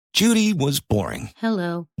Judy was boring.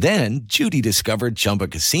 Hello. Then Judy discovered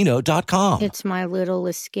ChumbaCasino.com. It's my little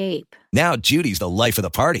escape. Now Judy's the life of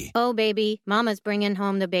the party. Oh, baby, mama's bringing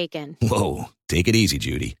home the bacon. Whoa, take it easy,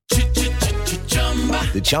 Judy.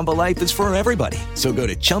 The Chumba life is for everybody. So go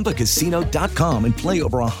to ChumbaCasino.com and play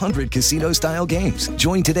over 100 casino-style games.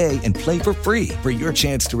 Join today and play for free for your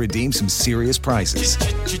chance to redeem some serious prizes.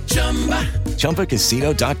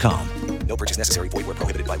 ChumbaCasino.com. No purchase necessary. Void where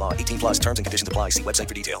prohibited by law. 18 plus terms and conditions apply. See website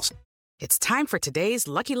for details. It's time for today's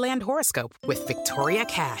Lucky Land horoscope with Victoria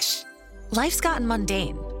Cash. Life's gotten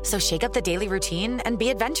mundane, so shake up the daily routine and be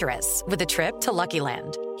adventurous with a trip to Lucky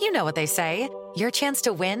Land. You know what they say. Your chance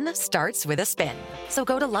to win starts with a spin. So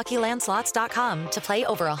go to LuckyLandSlots.com to play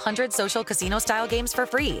over 100 social casino-style games for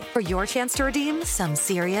free for your chance to redeem some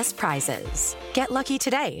serious prizes. Get lucky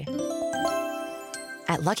today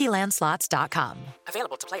at LuckyLandSlots.com.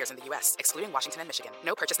 Available to players in the U.S., excluding Washington and Michigan.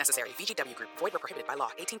 No purchase necessary. VGW Group. Void where prohibited by law.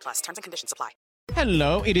 18 plus. Terms and conditions apply.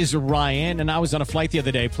 Hello, it is Ryan, and I was on a flight the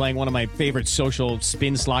other day playing one of my favorite social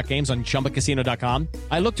spin slot games on ChumbaCasino.com.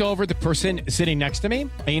 I looked over at the person sitting next to me,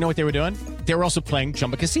 and you know what they were doing? They were also playing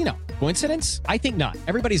Chumba Casino. Coincidence? I think not.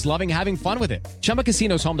 Everybody's loving having fun with it. Chumba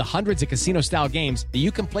Casino is home to hundreds of casino-style games that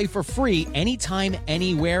you can play for free anytime,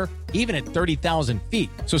 anywhere, even at 30,000 feet.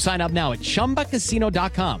 So sign up now at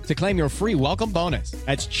ChumbaCasino.com to claim your free welcome bonus.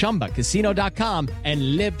 That's ChumbaCasino.com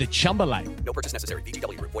and live the Chumba life. No purchase necessary.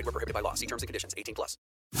 VGW Group. Void where prohibited by law. See terms and conditions. 18 plus.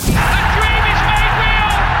 The dream is made real.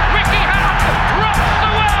 Ricky Hatton rocks the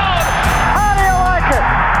world. How do you like it?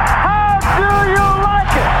 How do you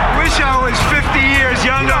like it? Wish I was 50 years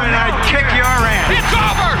younger and I'd kick your ass. It's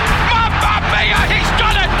over. Mamma mia, he's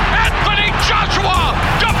done it. Anthony Joshua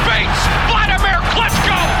defeats Vladimir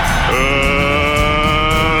Klitschko.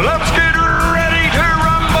 Let's get ready to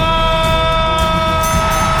rumble.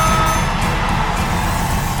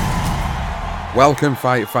 Welcome,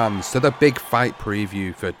 fight fans, to the big fight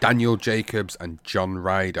preview for Daniel Jacobs and John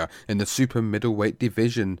Ryder in the super middleweight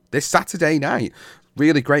division this Saturday night.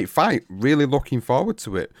 Really great fight, really looking forward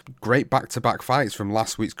to it. Great back-to-back fights from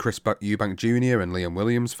last week's Chris Eubank Jr. and Liam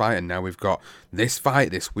Williams fight, and now we've got this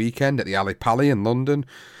fight this weekend at the Ali Pali in London.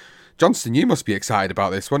 Johnston, you must be excited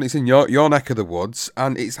about this one. It's in your neck of the woods,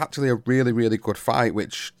 and it's actually a really, really good fight,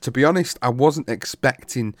 which, to be honest, I wasn't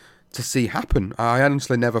expecting to see happen. I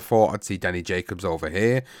honestly never thought I'd see Danny Jacobs over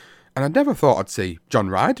here, and I never thought I'd see John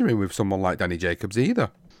Ryder in with someone like Danny Jacobs either.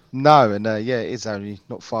 No, and yeah, it is only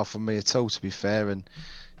not far from me at all, to be fair, and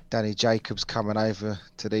Danny Jacobs coming over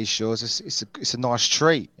to these shores, it's a nice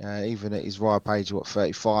treat, even at his ripe age,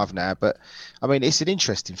 35 now. But I mean, it's an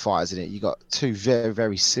interesting fight, isn't it? You got two very,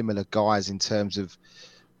 very similar guys in terms of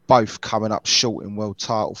both coming up short in world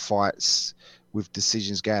title fights with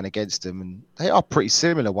decisions going against them, and they are pretty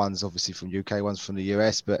similar. One's obviously from UK, one's from the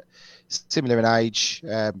US, but similar in age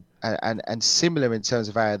and similar in terms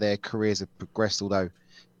of how their careers have progressed. Although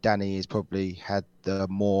Danny has probably had the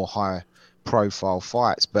more high profile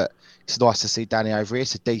fights, but it's nice to see Danny over here.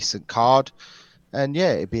 It's a decent card, and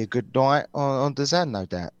yeah, it'd be a good night on DAZN, no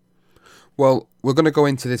doubt. Well, we're going to go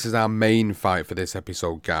into this as our main fight for this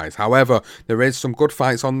episode, guys. However, there is some good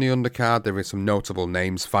fights on the undercard. There is some notable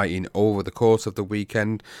names fighting over the course of the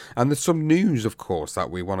weekend. And there's some news, of course, that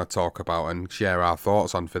we want to talk about and share our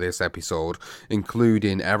thoughts on for this episode,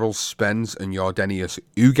 including Errol Spence and Yordenis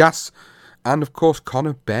Ugas. And, of course,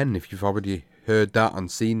 Conor Benn, if you've already heard that and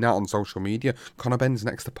seen that on social media. Conor Benn's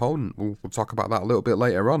next opponent. We'll talk about that a little bit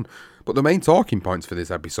later on. But the main talking points for this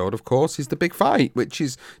episode, of course, is the big fight, which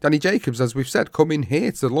is Danny Jacobs, as we've said, coming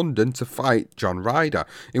here to London to fight John Ryder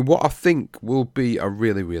in what I think will be a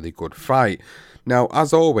really, really good fight. Now,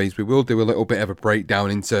 as always, we will do a little bit of a breakdown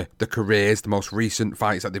into the careers, the most recent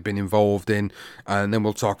fights that they've been involved in, and then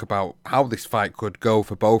we'll talk about how this fight could go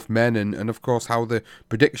for both men and of course, how the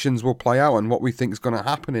predictions will play out and what we think is going to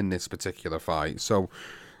happen in this particular fight. So,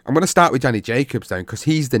 I'm going to start with Danny Jacobs then, because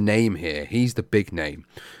he's the name here. He's the big name.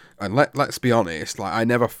 And let's be honest, I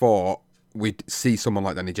never thought we'd see someone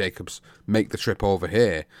like Danny Jacobs make the trip over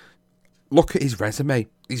here. Look at his resume.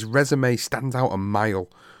 His resume stands out a mile.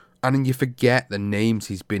 And then you forget the names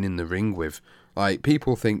he's been in the ring with.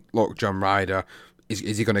 People think, look, John Ryder,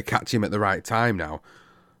 is he going to catch him at the right time now?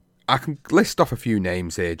 I can list off a few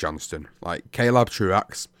names here, Johnston, like Caleb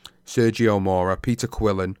Truax, Sergio Mora, Peter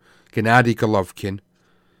Quillen, Gennady Golovkin.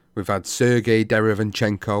 We've had Sergey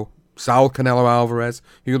Derevyanchenko, Saul Canelo Alvarez,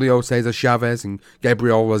 Julio Cesar Chavez, and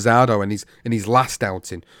Gabriel Rosado in his last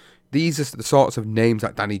outing. These are the sorts of names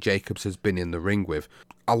that Danny Jacobs has been in the ring with.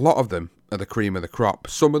 A lot of them are the cream of the crop.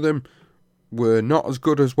 Some of them were not as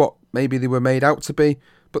good as what maybe they were made out to be,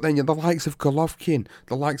 But then you're the likes of Golovkin,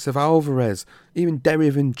 the likes of Alvarez, even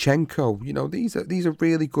Derevyanchenko. You know, these are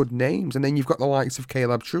really good names. And then you've got the likes of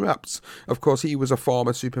Caleb Truaps. Of course, he was a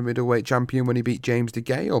former super middleweight champion when he beat James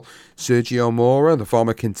DeGale. Sergio Mora, the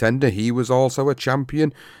former contender, he was also a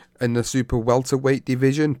champion in the super welterweight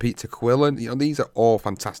division. Peter Quillen. You know, these are all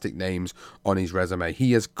fantastic names on his resume.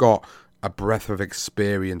 He has got a breadth of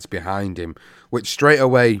experience behind him, which straight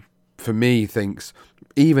away, for me, thinks,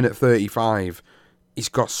 even at 35, he's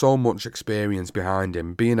got so much experience behind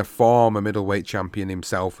him, being a former middleweight champion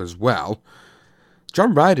himself as well.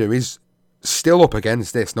 John Ryder is still up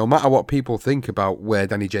against this, no matter what people think about where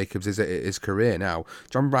Danny Jacobs is at his career now.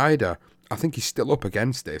 John Ryder, I think he's still up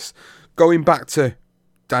against this. Going back to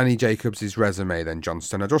Danny Jacobs' resume then,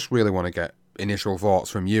 Johnston, I just really want to get initial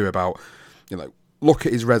thoughts from you about, you know, look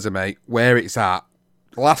at his resume, where it's at,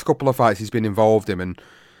 the last couple of fights he's been involved in, and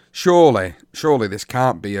surely this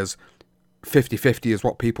can't be as 50-50 as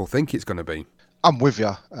what people think it's going to be. I'm with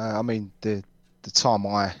you. I mean, the time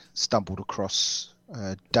I stumbled across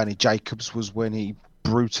Danny Jacobs was when he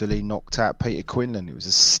brutally knocked out Peter Quinlan. It was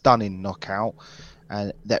a stunning knockout,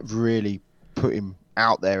 and that really put him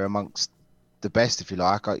out there amongst the best, if you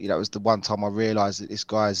like. It was the one time I realised that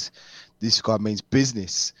this guy means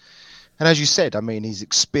business. And as you said, I mean, he's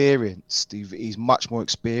experienced. He's much more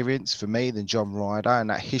experienced for me than John Ryder,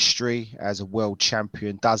 and that history as a world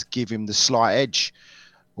champion does give him the slight edge.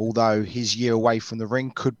 Although his year away from the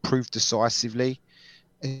ring could prove decisively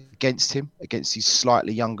against his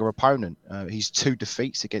slightly younger opponent. He's 2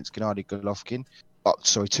 defeats against Gennady Golovkin.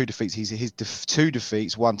 Two defeats. His 2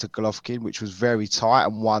 defeats, one to Golovkin, which was very tight,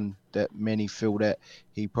 and one that many feel that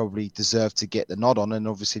he probably deserved to get the nod on. And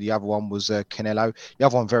obviously the other one was Canelo. The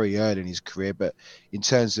other one very early in his career, but in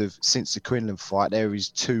terms of since the Quinlan fight, there is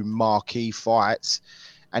 2 marquee fights,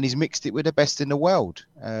 and he's mixed it with the best in the world.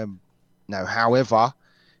 However,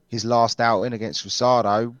 his last outing against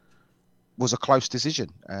Rosado was a close decision,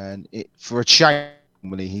 and for a change,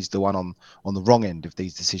 he's the one on the wrong end of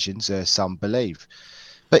these decisions, some believe.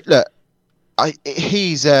 But look,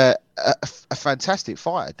 he's a fantastic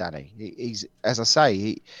fighter, Danny. He's, as I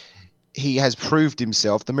say, he has proved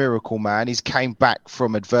himself, the miracle man. He's came back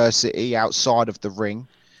from adversity outside of the ring,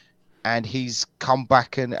 and he's come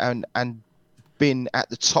back and been at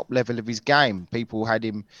the top level of his game. People had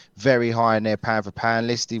him very high in their pound for pound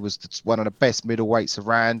list. He was one of the best middleweights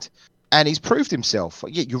around. And he's proved himself.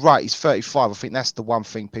 Yeah, you're right. He's 35. I think that's the one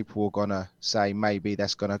thing people are going to say maybe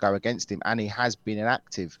that's going to go against him. And he has been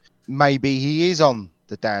inactive. Maybe he is on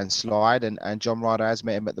the downslide and John Ryder has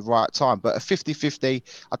met him at the right time. But a 50-50,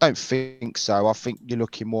 I don't think so. I think you're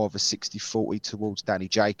looking more of a 60-40 towards Danny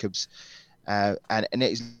Jacobs. And it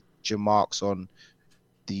is marks on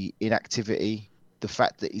the inactivity, the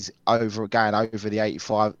fact that he's over the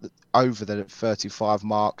 85, over the 35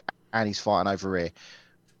 mark, and he's fighting over here.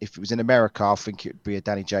 If it was in America, I think it would be a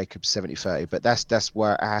Danny Jacobs 70-30, but that's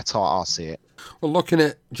where how tight I see it. Well, looking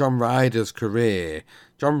at John Ryder's career,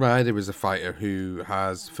 John Ryder is a fighter who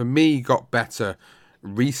has, for me, got better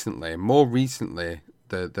recently, more recently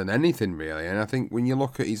than anything really. And I think when you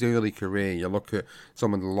look at his early career, you look at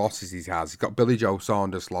some of the losses he has. He's got Billy Joe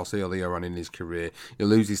Saunders loss earlier on in his career. He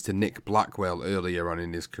loses to Nick Blackwell earlier on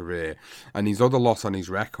in his career. And his other loss on his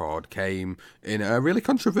record came in a really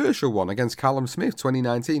controversial one against Callum Smith,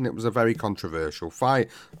 2019. It was a very controversial fight.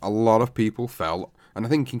 A lot of people felt, and I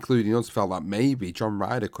think including us, felt that maybe John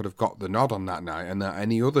Ryder could have got the nod on that night, and that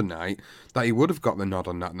any other night that he would have got the nod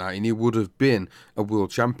on that night, and he would have been a world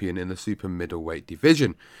champion in the super middleweight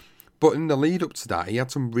division. But in the lead up to that, he had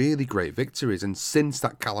some really great victories, and since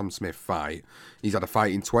that Callum Smith fight, he's had a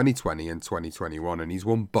fight in 2020 and 2021, and he's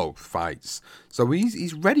won both fights. So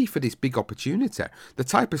he's ready for this big opportunity. The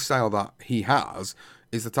type of style that he has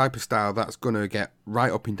is the type of style that's going to get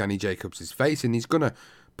right up in Danny Jacobs' face, and he's going to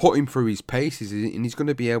put him through his paces, and he's going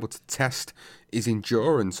to be able to test his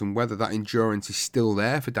endurance and whether that endurance is still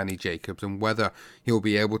there for Danny Jacobs and whether he'll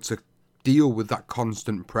be able to deal with that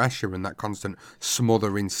constant pressure and that constant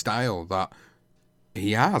smothering style that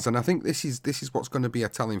he has. And I think this is what's going to be a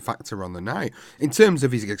telling factor on the night. In terms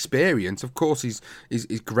of his experience, of course, his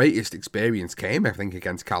greatest experience came, I think,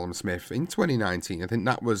 against Callum Smith in 2019. I think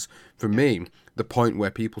that was, for me, the point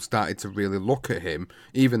where people started to really look at him,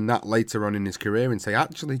 even that later on in his career, and say,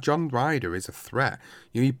 actually, John Ryder is a threat.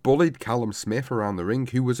 You know, he bullied Callum Smith around the ring,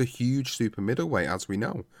 who was a huge super middleweight, as we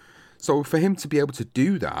know. So for him to be able to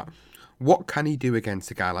do that, what can he do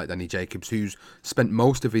against a guy like Danny Jacobs, who's spent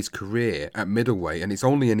most of his career at middleweight, and it's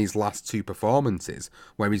only in his last 2 performances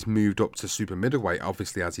where he's moved up to super middleweight,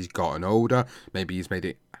 obviously as he's gotten older, maybe he's made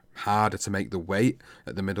it harder to make the weight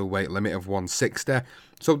at the middleweight limit of 160.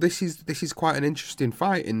 So this is quite an interesting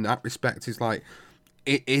fight in that respect. Is like,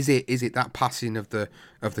 is it that passing of the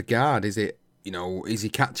guard? Is it, is he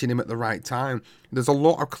catching him at the right time? There's a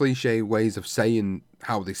lot of cliche ways of saying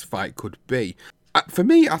how this fight could be. For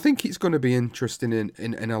me, I think it's going to be interesting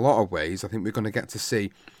in a lot of ways. I think we're going to get to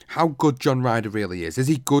see how good John Ryder really is. Is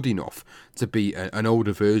he good enough to be an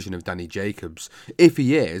older version of Danny Jacobs? If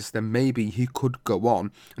he is, then maybe he could go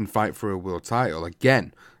on and fight for a world title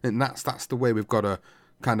again. And that's the way we've got to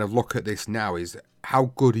kind of look at this now, is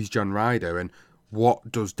how good is John Ryder and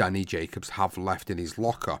what does Danny Jacobs have left in his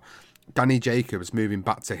locker? Danny Jacobs, moving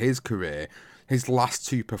back to his career, his last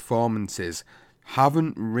 2 performances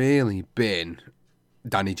haven't really been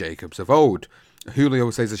Danny Jacobs of old. Julio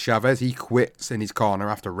Cesar Chavez, he quits in his corner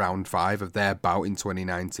after round 5 of their bout in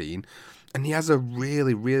 2019. And he has a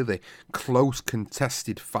really, really close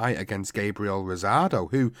contested fight against Gabriel Rosado,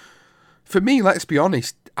 who, for me, let's be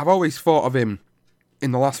honest, I've always thought of him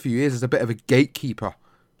in the last few years as a bit of a gatekeeper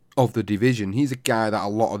of the division. He's a guy that a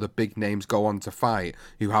lot of the big names go on to fight,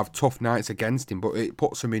 who have tough nights against him, but it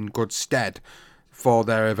puts him in good stead for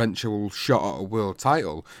their eventual shot at a world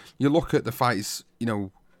title. You look at the fights,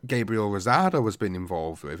 Gabriel Rosado has been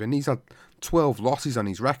involved with, and he's had 12 losses on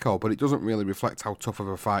his record, but it doesn't really reflect how tough of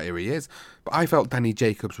a fighter he is. But I felt Danny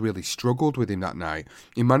Jacobs really struggled with him that night.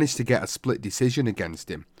 He managed to get a split decision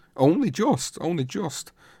against him. Only just.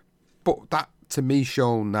 But that, to me,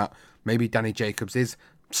 shown that maybe Danny Jacobs is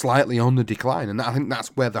slightly on the decline, and I think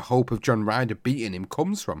that's where the hope of John Ryder beating him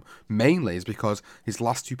comes from. Mainly is because his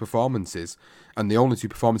last 2 performances, and the only 2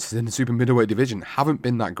 performances in the super middleweight division, haven't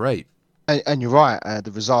been that great. And you're right,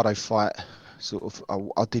 the Rosado fight,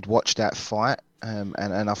 I did watch that fight, and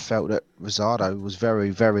I felt that Rosado was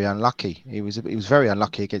very, very unlucky. He was very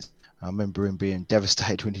unlucky against. I remember him being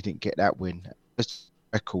devastated when he didn't get that win.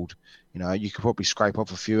 Record, you could probably scrape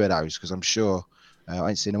off a few of those, because I'm sure. I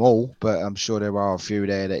ain't seen them all, but I'm sure there are a few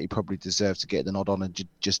there that he probably deserved to get the nod on and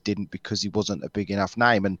just didn't, because he wasn't a big enough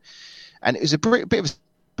name. And it was a bit of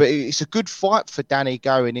but it's a good fight for Danny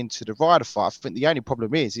going into the Ryder fight. I think the only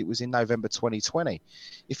problem is it was in November 2020.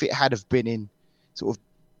 If it had have been in sort of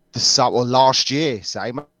the summer or last year,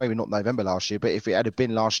 say, maybe not November last year, but if it had have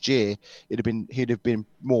been last year, he'd have been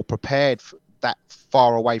more prepared for that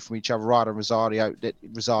far away from each other. Ryder and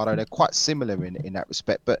Rosado, they're quite similar in that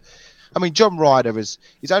respect. But I mean, John Ryder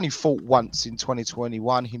he's only fought once in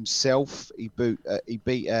 2021 himself. He beat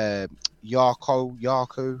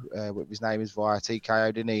Yarko, what his name is, via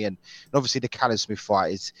TKO, didn't he? And obviously the Callum Smith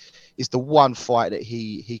fight is the one fight that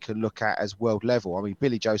he can look at as world level. I mean,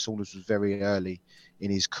 Billy Joe Saunders was very early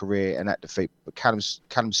in his career and that defeat, but Callum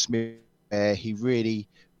Smith, he really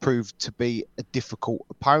proved to be a difficult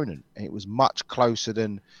opponent, and it was much closer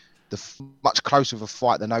of a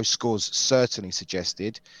fight than those scores certainly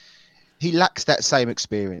suggested. He lacks that same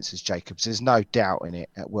experience as Jacobs. There's no doubt in it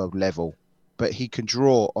at world level, but he can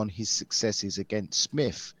draw on his successes against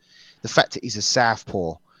Smith. The fact that he's a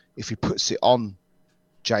southpaw, if he puts it on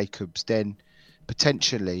Jacobs, then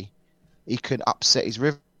potentially he can upset his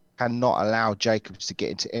rhythm and not allow Jacobs to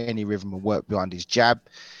get into any rhythm and work behind his jab.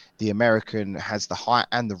 The American has the height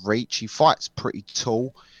and the reach. He fights pretty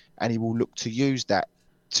tall, and he will look to use that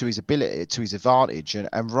to his ability, to his advantage,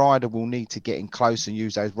 and Ryder will need to get in close and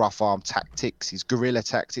use those rough arm tactics, his guerrilla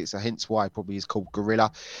tactics, hence why he probably is called guerrilla,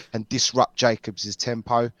 and disrupt Jacobs'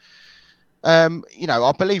 tempo.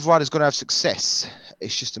 I believe Ryder's going to have success.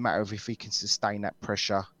 It's just a matter of if he can sustain that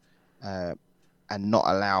pressure and not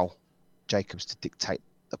allow Jacobs to dictate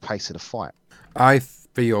the pace of the fight. I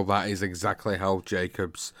feel that is exactly how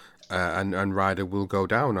Jacobs and Ryder will go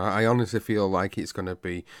down. I honestly feel like it's going to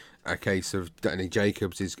be a case of Danny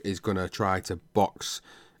Jacobs is going to try to box,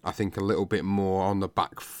 I think, a little bit more on the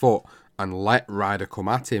back foot and let Ryder come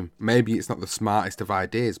at him. Maybe it's not the smartest of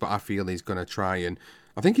ideas, but I feel he's going to try and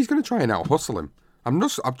out hustle him.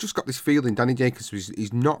 I've just got this feeling Danny Jacobs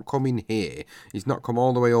he's not coming here. He's not come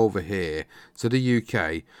all the way over here to the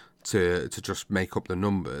UK to just make up the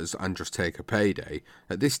numbers and just take a payday.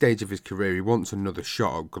 At this stage of his career, he wants another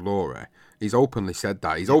shot at glory. He's openly said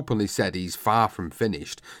that. He's openly said he's far from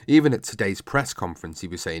finished. Even at today's press conference, he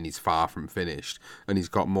was saying he's far from finished and he's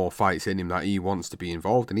got more fights in him that he wants to be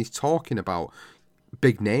involved in. He's talking about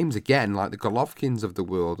big names again, like the Golovkins of the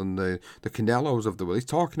world and the Canelos of the world. He's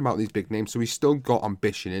talking about these big names, so he's still got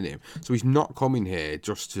ambition in him. So he's not coming here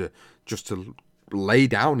just to lay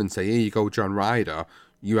down and say, here you go, John Ryder,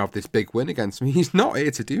 you have this big win against me. He's not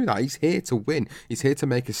here to do that. He's here to win. He's here to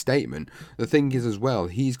make a statement. The thing is as well,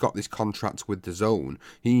 he's got this contract with DAZN.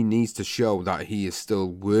 He needs to show that he is still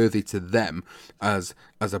worthy to them as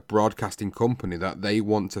a broadcasting company, that they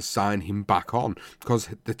want to sign him back on, because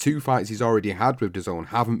the 2 fights he's already had with DAZN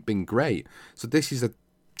haven't been great. So this is a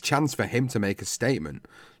chance for him to make a statement.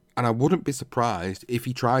 And I wouldn't be surprised if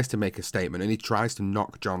he tries to make a statement and he tries to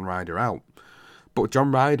knock John Ryder out. But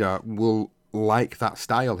John Ryder will like that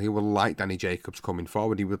style. He will like Danny Jacobs coming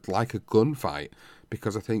forward. He would like a gunfight,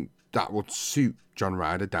 because I think that would suit John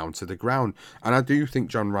Ryder down to the ground. And I do think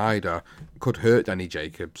John Ryder could hurt Danny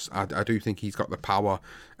Jacobs. I do think he's got the power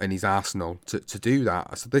in his arsenal to do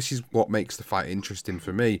that. So this is what makes the fight interesting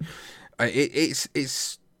for me.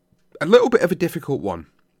 It's a little bit of a difficult one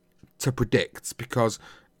to predict, because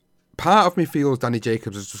part of me feels Danny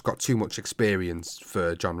Jacobs has just got too much experience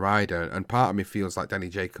for John Ryder, and part of me feels like Danny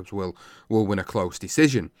Jacobs will win a close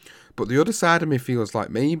decision. But the other side of me feels like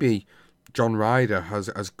maybe John Ryder has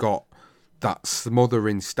got that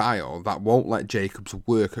smothering style that won't let Jacobs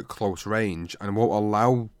work at close range and won't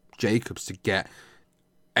allow Jacobs to get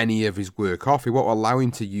any of his work off. He won't allow him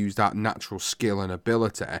to use that natural skill and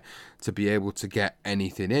ability to be able to get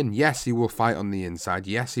anything in. Yes, he will fight on the inside.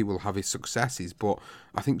 Yes, he will have his successes, but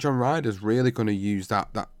I think John Ryder's really going to use that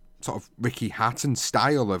sort of Ricky Hatton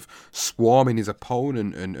style of swarming his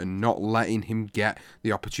opponent and not letting him get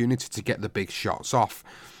the opportunity to get the big shots off.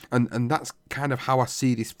 And that's kind of how I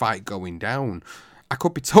see this fight going down. I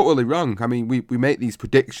could be totally wrong. I mean, we make these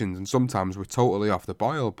predictions and sometimes we're totally off the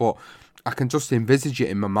boil, but I can just envisage it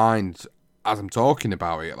in my mind as I'm talking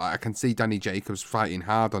about it. Like, I can see Danny Jacobs fighting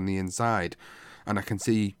hard on the inside, and I can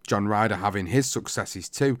see John Ryder having his successes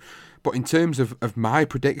too. But in terms of my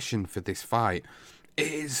prediction for this fight,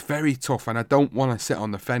 it is very tough, and I don't want to sit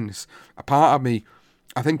on the fence. A part of me,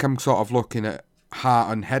 I think I'm sort of looking at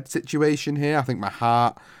heart and head situation here. I think my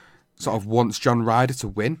heart sort of wants John Ryder to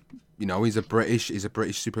win. You know, he's a British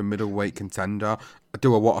super middleweight contender.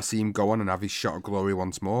 Do I want to see him go on and have his shot of glory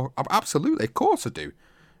once more? Absolutely, of course I do.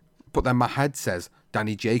 But then my head says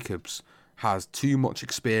Danny Jacobs has too much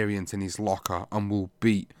experience in his locker and will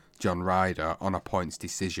beat John Ryder on a points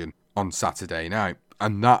decision on Saturday night.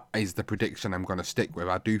 And that is the prediction I'm going to stick with.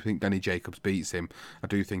 I do think Danny Jacobs beats him. I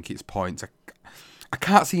do think it's points. I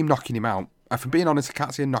can't see him knocking him out. If I'm being honest, I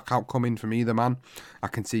can't see a knockout coming from either man. I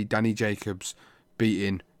can see Danny Jacobs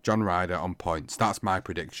beating John Ryder on points. That's my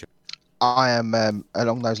prediction. I am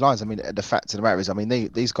along those lines. I mean, the fact of the matter is, I mean,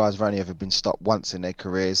 these guys have only ever been stopped once in their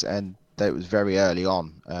careers, and it was very early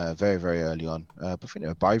on, very, very early on. But I think they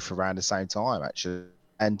were both around the same time, actually.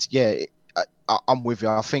 And yeah, I'm with you.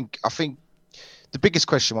 I think the biggest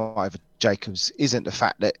question mark over Jacobs isn't the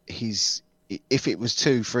fact that if it was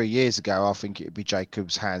 2-3 years ago, I think it would be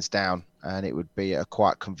Jacobs hands down, and it would be a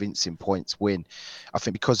quite convincing points win. I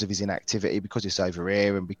think because of his inactivity, because it's over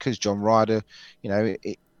here, and because John Ryder, you know,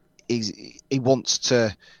 he wants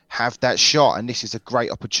to have that shot, and this is a great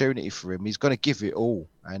opportunity for him. He's going to give it all,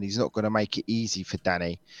 and he's not going to make it easy for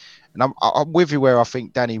Danny. And I'm with you where I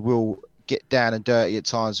think Danny will get down and dirty at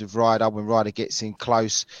times with Ryder. When Ryder gets in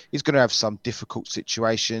close, he's going to have some difficult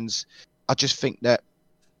situations. I just think that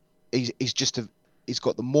he's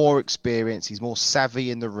got the more experience. He's more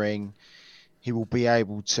savvy in the ring. He will be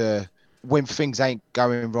able to, when things ain't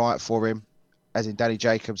going right for him, as in Danny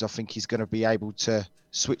Jacobs, I think he's going to be able to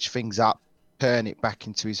switch things up, turn it back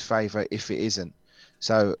into his favour if it isn't.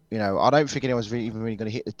 So, you know, I don't think anyone's really going to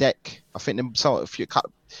hit the deck. I think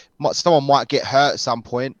someone might get hurt at some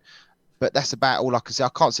point, but that's about all I can see. I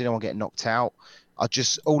can't see anyone getting knocked out.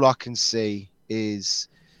 All I can see is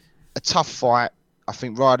a tough fight. I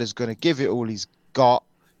think Ryder's going to give it all he's got.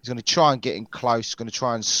 He's going to try and get in close. He's going to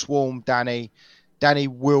try and swarm Danny. Danny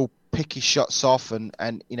will pick his shots off, and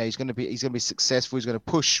you know, he's going to be successful. He's going to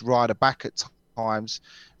push Ryder back at times.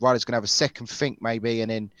 Ryder's going to have a second think maybe, and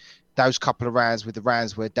then those couple of rounds with the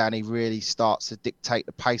rounds where Danny really starts to dictate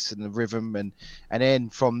the pace and the rhythm, and then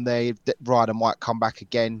from there Ryder might come back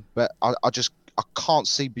again. But I can't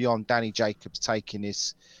see beyond Danny Jacobs taking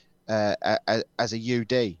this as a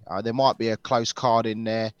UD. There might be a close card in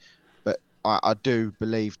there, but I do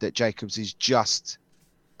believe that Jacobs is just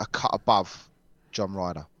a cut above John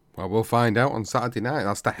Ryder. Well, we'll find out on Saturday night.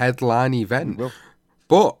 That's the headline event.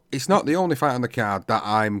 But it's not the only fight on the card that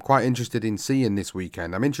I'm quite interested in seeing this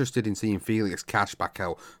weekend. I'm interested in seeing Felix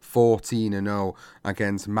Kashbakel 14-0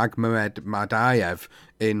 against Magomedov Madaev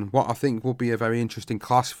in what I think will be a very interesting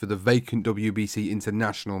clash for the vacant WBC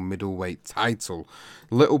International middleweight title.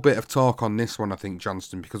 A little bit of talk on this one, I think,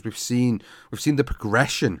 Johnston, because we've seen the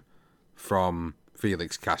progression from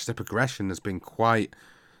Felix Cash. The progression has been quite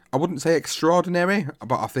I wouldn't say extraordinary,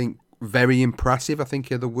 but I think very impressive, I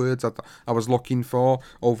think, are the words I was looking for.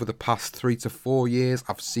 Over the past 3 to 4 years,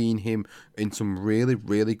 I've seen him in some really,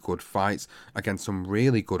 really good fights against some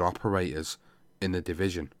really good operators in the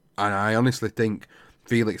division. And I honestly think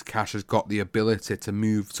Felix Cash has got the ability to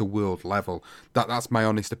move to world level. That's my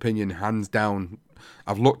honest opinion, hands down.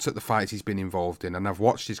 I've looked at the fights he's been involved in, and I've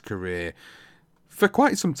watched his career for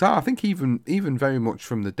quite some time. I think even very much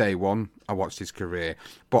from the day one I watched his career.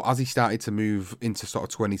 But as he started to move into sort of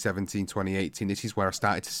 2017, 2018, this is where I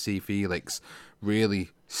started to see Felix really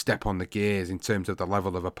step on the gears in terms of the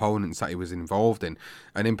level of opponents that he was involved in.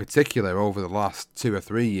 And in particular, over the last 2 or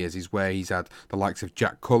 3 years is where he's had the likes of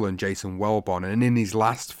Jack Cullen, Jason Welborn, and in his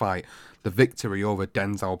last fight, the victory over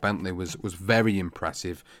Denzel Bentley was very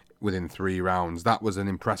impressive. Within 3 rounds. That was an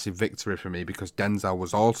impressive victory for me because Denzel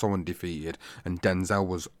was also undefeated, and Denzel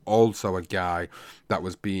was also a guy that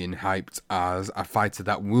was being hyped as a fighter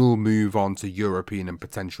that will move on to European and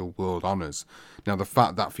potential world honours. Now, the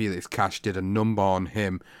fact that Felix Cash did a number on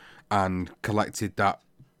him and collected that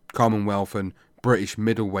Commonwealth and British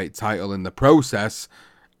middleweight title in the process,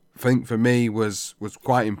 I think for me was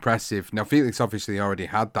quite impressive. Now, Felix obviously already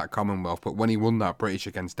had that Commonwealth, but when he won that British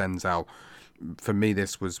against Denzel, for me,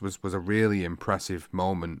 this was a really impressive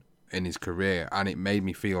moment in his career, and it made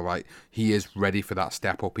me feel like he is ready for that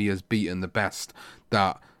step up. He has beaten the best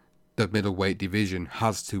that the middleweight division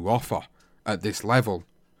has to offer at this level,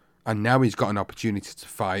 and now he's got an opportunity to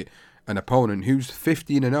fight an opponent who's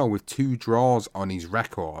 15-0 with 2 draws on his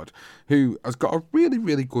record, who has got a really,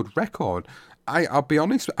 really good record. I'll be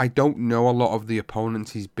honest, I don't know a lot of the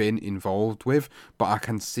opponents he's been involved with, but I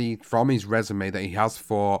can see from his resume that he has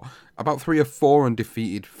fought about 3 or 4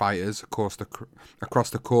 undefeated fighters across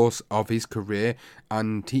the course of his career,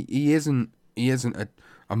 and he isn't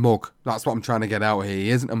a mug. That's what I'm trying to get out here.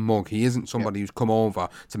 He isn't a mug. He isn't somebody who's come over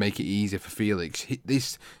to make it easier for Felix.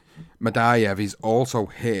 This Madaev is also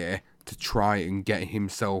here to try and get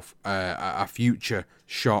himself a future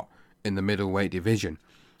shot in the middleweight division.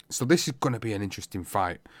 So this is going to be an interesting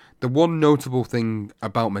fight. The one notable thing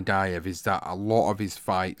about Madaev is that a lot of his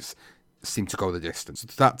fights seem to go the distance.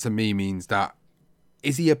 That to me means that,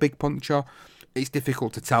 is he a big puncher? It's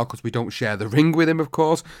difficult to tell because we don't share the ring with him, of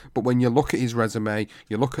course. But when you look at his resume,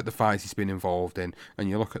 you look at the fights he's been involved in, and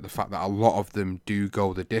you look at the fact that a lot of them do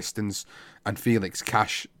go the distance, and Felix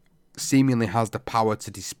Cash seemingly has the power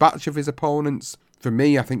to dispatch of his opponents. For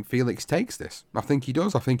me, I think Felix takes this. I think he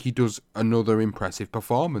does. I think he does another impressive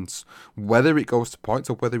performance. Whether it goes to points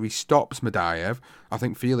or whether he stops Madaev, I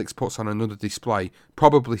think Felix puts on another display,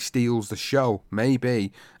 probably steals the show,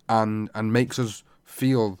 maybe, and makes us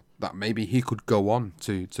feel that maybe he could go on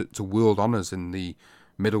to world honours in the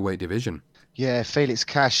middleweight division. Yeah, Felix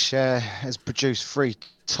Cash has produced 3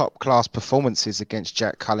 top-class performances against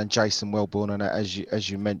Jack Cullen, Jason Welborn, and as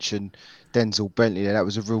you mentioned, Denzel Bentley. That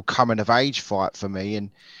was a real coming-of-age fight for me,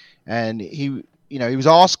 and he was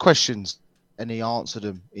asked questions and he answered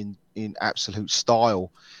them in absolute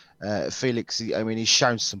style. Felix, he's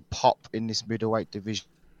shown some pop in this middleweight division.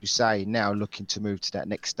 You say now looking to move to that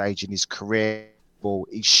next stage in his career. Well,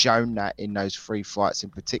 he's shown that in those 3 fights in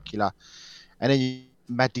particular, and then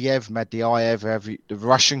Madaev, the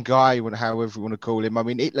Russian guy, however you want to call him. I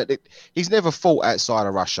mean, he's never fought outside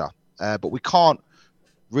of Russia, but we can't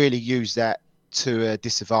really use that to a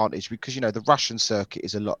disadvantage because, the Russian circuit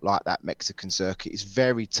is a lot like that Mexican circuit. It's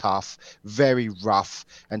very tough, very rough,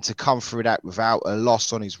 and to come through that without a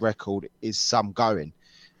loss on his record is some going.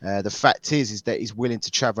 The fact is that he's willing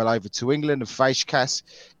to travel over to England and face Cash.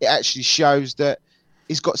 It actually shows that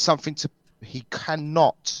he's got something to. He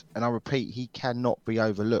cannot, and I repeat, he cannot be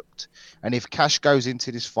overlooked. And if Cash goes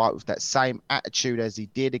into this fight with that same attitude as he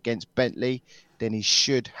did against Bentley, then he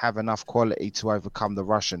should have enough quality to overcome the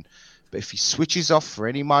Russian. But if he switches off for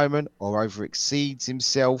any moment or overexceeds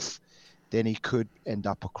himself, then he could end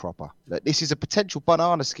up a cropper. This is a potential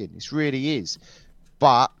banana skin. This really is.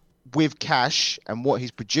 But with Cash and what he's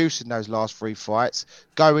produced in those last 3 fights,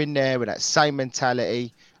 go in there with that same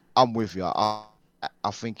mentality. I'm with you.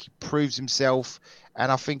 I think he proves himself,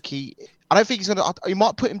 and I don't think he's gonna. He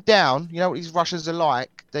might put him down. You know what these Russians are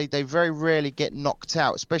like. They very rarely get knocked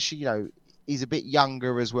out, especially he's a bit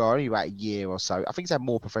younger as well, only about a year or so. I think he's had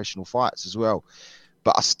more professional fights as well,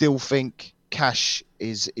 but I still think Cash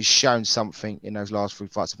is shown something in those last 3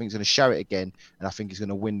 fights. I think he's going to show it again, and I think he's going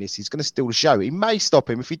to win this. He's going to steal the show. He may stop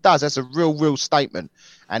him. If he does, that's a real statement,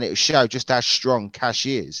 and it'll show just how strong Cash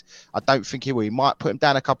is. I don't think he will. He might put him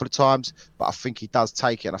down a couple of times, but I think he does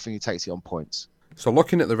take it, and I think he takes it on points. So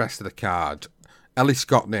looking at the rest of the card, Ellis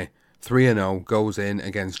Scotney, 3-0, goes in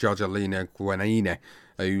against Georgina Guenini,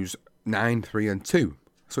 who's 9-3-2.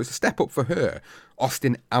 So it's a step up for her.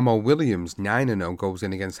 Austin Amo Williams, 9-0, goes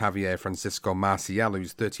in against Javier Francisco Marcial,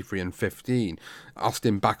 who's 33-15.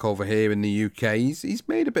 Austin back over here in the UK. He's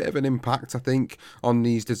made a bit of an impact, I think, on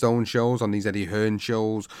these DAZN shows, on these Eddie Hearn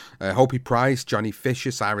shows. Hopi Price, Johnny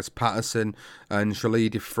Fisher, Cyrus Patterson, and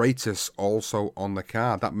Shalidi Freitas also on the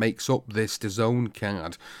card. That makes up this DAZN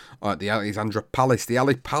card at the Alexandra Palace, the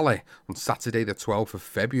Ali Palace, on Saturday the 12th of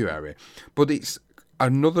February. But it's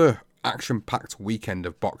another action-packed weekend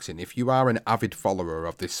of boxing. If you are an avid follower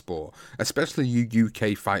of this sport, especially you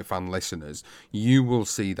UK fight fan listeners, you will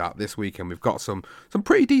see that this weekend we've got some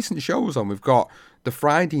pretty decent shows on. We've got the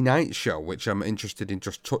Friday night show, which I'm interested in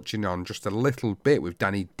just touching on just a little bit, with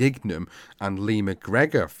Danny Dignam and Lee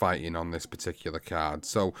McGregor fighting on this particular card.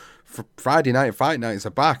 So Friday night fight nights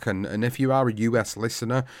are back, and if you are a US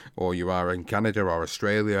listener, or you are in Canada or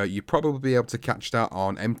Australia, you'll probably be able to catch that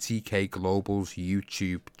on MTK Global's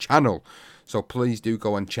YouTube channel. So please do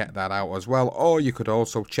go and check that out as well. Or you could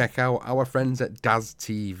also check out our friends at Daz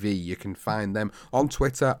TV. You can find them on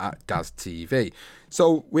Twitter at Daz TV.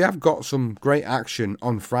 So we have got some great action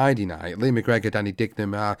on Friday night. Lee McGregor, Danny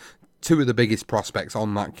Dignam are two of the biggest prospects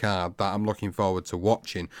on that card that I'm looking forward to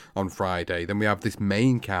watching on Friday. Then we have this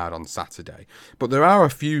main card on Saturday. But there are a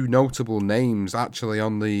few notable names actually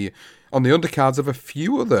on the undercards of a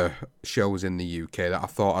few other shows in the UK that I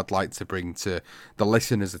thought I'd like to bring to the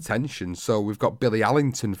listeners' attention. So we've got Billy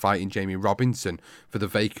Allington fighting Jamie Robinson for the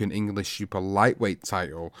vacant English super lightweight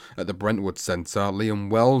title at the Brentwood Centre. Liam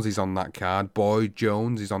Wells is on that card. Boyd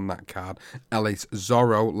Jones is on that card. Ellis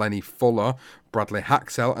Zorro, Lenny Fuller, Bradley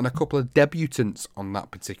Haxell, and a couple of debutants on that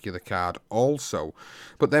particular card also.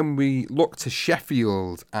 But then we look to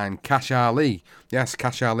Sheffield and Cash Ali. Yes,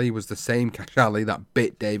 Cash Ali was the same Cash Ali that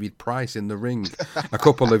bit David Price in the ring a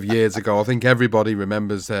couple of years ago. I think everybody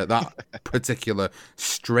remembers that particular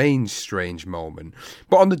strange moment.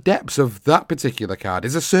 But on the depths of that particular card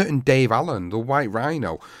is a certain Dave Allen, the White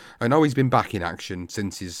Rhino. I know he's been back in action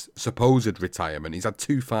since his supposed retirement. He's had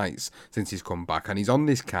 2 fights since he's come back, and he's on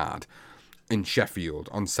this card in Sheffield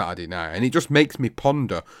on Saturday night, and it just makes me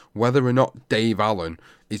ponder whether or not Dave Allen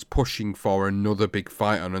is pushing for another big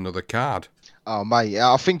fight on another card. Oh mate,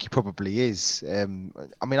 I think he probably is. I mean,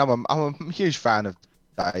 I'm a huge fan of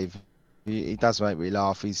Dave. He does make me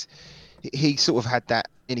laugh. He sort of had that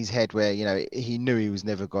in his head where, you know, he knew he was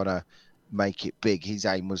never gonna make it big. His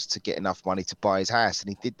aim was to get enough money to buy his house, and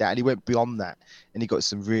he did that, and he went beyond that, and he got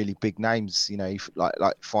some really big names, you know, like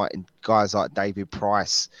fighting guys like David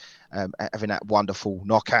Price. Having that wonderful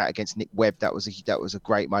knockout against Nick Webb, that was a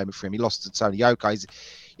great moment for him. He lost to Tony Yoka.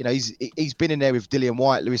 He's been in there with Dillian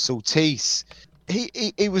White, Luis Ortiz.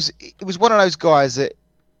 He was one of those guys that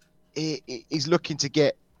he's looking to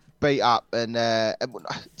get beat up and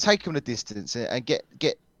take him the distance and get.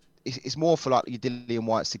 It's more for like your Dillian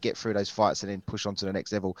Whites to get through those fights and then push on to the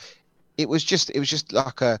next level. It was just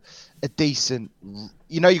like a decent,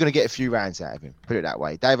 you know, you're going to get a few rounds out of him, put it that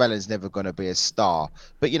way. Dave Allen's never going to be a star,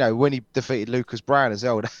 but you know, when he defeated Lucas Brown as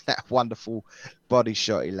well, that wonderful body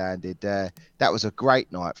shot he landed, that was a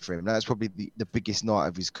great night for him. That's probably the biggest night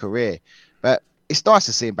of his career, but it's nice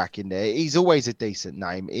to see him back in there. He's always a decent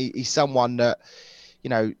name. He's someone that,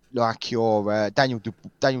 you know, like your Daniel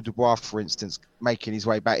Dubois, for instance, making his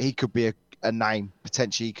way back. He could be a name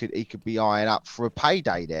potentially. He could be eyeing up for a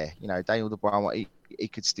payday there. You know, Daniel Dubois, he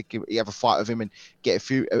could he have a fight with him and get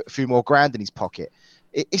a few more grand in his pocket.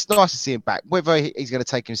 It's nice to see him back. Whether he's going to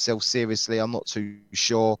take himself seriously, I'm not too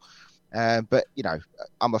sure. But you know,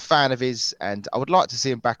 I'm a fan of his, and I would like to see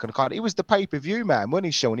him back on the card. He was the pay-per-view man, wasn't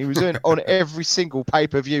he, Sean? He was on every single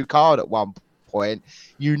pay-per-view card at one point.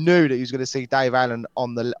 You knew that he was going to see Dave Allen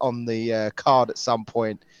on the card at some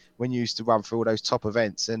point when you used to run through all those top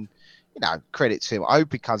events. And you know, credit to him. I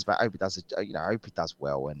hope he comes back. I hope he does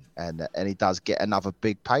well, and he does get another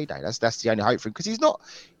big payday. That's the only hope for him, because he's not,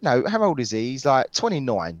 you know, how old is he? He's like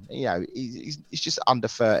 29. You know, he's just under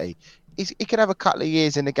 30. He could have a couple of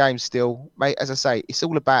years in the game still, mate. As I say, it's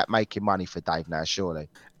all about making money for Dave now. Surely,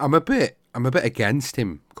 I'm a bit against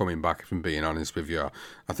him coming back, if I'm being honest with you.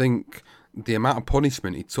 I think the amount of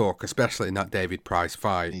punishment he took, especially in that David Price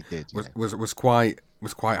fight, was quite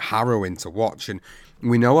harrowing to watch. And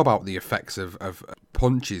we know about the effects of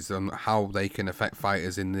punches and how they can affect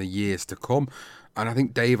fighters in the years to come. And I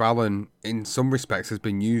think Dave Allen, in some respects, has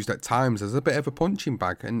been used at times as a bit of a punching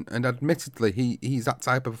bag. And admittedly, he's that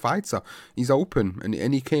type of fighter. He's open,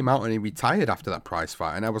 and he came out and he retired after that Price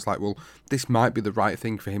fight. And I was like, well, this might be the right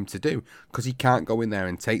thing for him to do, because he can't go in there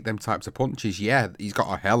and take them types of punches. Yeah, he's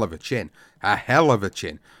got a hell of a chin.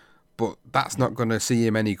 But that's not going to see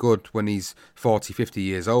him any good when he's 40, 50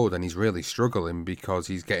 years old and he's really struggling because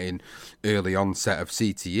he's getting early onset of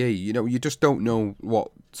CTE. You know, you just don't know what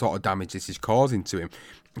sort of damage this is causing to him.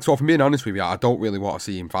 So if I'm being honest with you, I don't really want to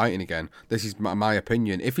see him fighting again. This is my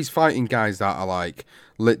opinion. If he's fighting guys that are like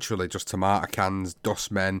literally just tomato cans,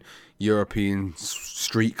 dustmen, European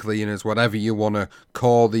street cleaners, whatever you want to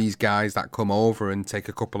call these guys that come over and take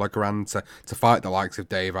a couple of grand to fight the likes of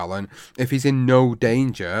Dave Allen, if he's in no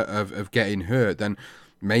danger of getting hurt, then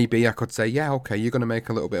maybe I could say, yeah, okay, you're going to make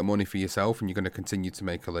a little bit of money for yourself and you're going to continue to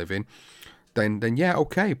make a living. Then yeah,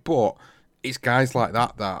 okay, but it's guys like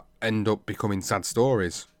that end up becoming sad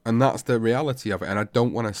stories. And that's the reality of it. And I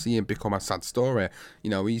don't want to see him become a sad story. You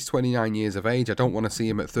know, he's 29 years of age. I don't want to see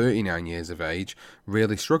him at 39 years of age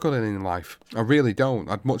really struggling in life. I really don't.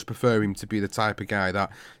 I'd much prefer him to be the type of guy that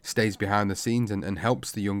stays behind the scenes and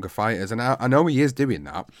helps the younger fighters. And I know he is doing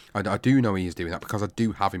that. I do know he is doing that because I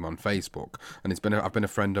do have him on Facebook. And I've been a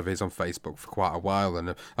friend of his on Facebook for quite a while.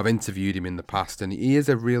 And I've interviewed him in the past. And he is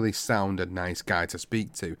a really sound and nice guy to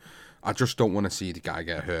speak to. I just don't want to see the guy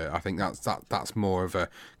get hurt. I think that's more of a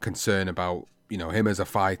concern about, you know, him as a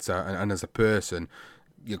fighter and as a person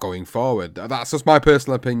going forward. That's just my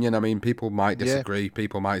personal opinion. I mean, people might disagree. Yeah.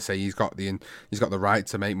 People might say he's got the right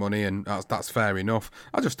to make money, and that's fair enough.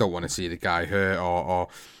 I just don't want to see the guy hurt or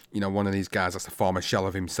you know, one of these guys that's a former shell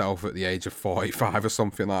of himself at the age of 45 or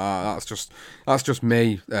something like that. That's just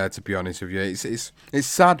me, to be honest with you. It's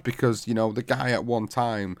sad because, you know, the guy at one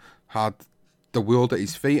time had the world at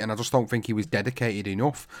his feet, and I just don't think he was dedicated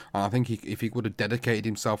enough. And I think if he would have dedicated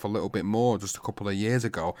himself a little bit more just a couple of years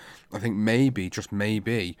ago, I think maybe, just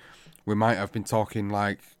maybe, we might have been talking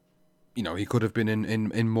like, you know, he could have been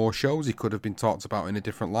in more shows. He could have been talked about in a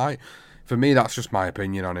different light. For me, that's just my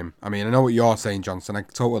opinion on him. I mean, I know what you're saying, Johnson. I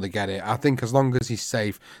totally get it. I think as long as he's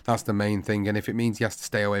safe, that's the main thing. And if it means he has to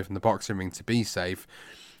stay away from the boxing ring to be safe,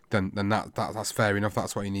 then that's fair enough.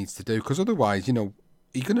 That's what he needs to do. Because otherwise, you know,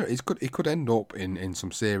 he could end up in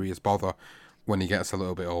some serious bother when he gets a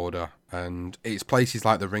little bit older. And it's places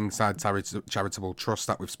like the Ringside Charitable Trust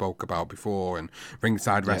that we've spoke about before, and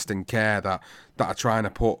Ringside Rest and Care that are trying to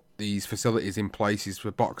put these facilities in places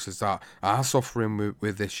for boxers that are suffering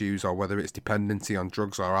with issues, or whether it's dependency on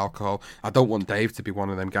drugs or alcohol. I don't want Dave to be one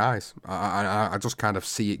of them guys. I just kind of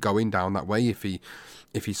see it going down that way if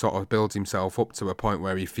he sort of builds himself up to a point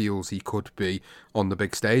where he feels he could be on the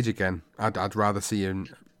big stage again. I'd rather see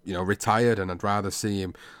him, you know, retired, and I'd rather see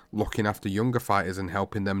him looking after younger fighters and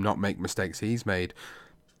helping them not make mistakes he's made.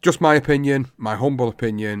 Just my opinion, my humble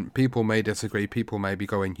opinion. People may disagree. People may be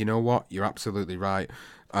going, you know what, you're absolutely right.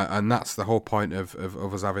 And that's the whole point of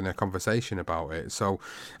us having a conversation about it. So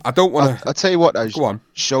I don't want to... I'll tell you what, though, go on.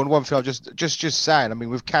 Sean, one thing I'm just saying, I mean,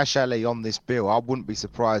 with Cash Ali on this bill, I wouldn't be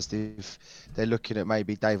surprised if they're looking at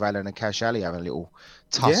maybe Dave Allen and Cash Ali having a little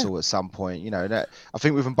tussle at some point. You know, that I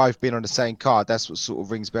think with them both being on the same card, that's what sort of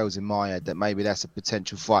rings bells in my head, that maybe that's a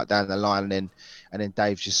potential fight down the line, and then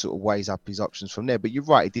Dave just sort of weighs up his options from there. But you're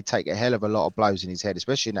right, he did take a hell of a lot of blows in his head,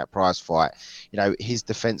 especially in that Price fight. You know, his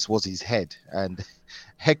defence was his head, and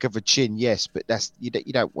heck of a chin, yes, but that's you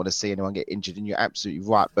don't want to see anyone get injured, and you're absolutely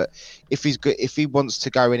right. But if he's good, if he wants to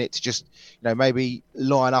go in it to just, you know, maybe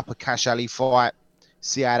line up a Cash Ali fight,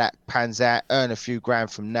 see how that pans out, earn a few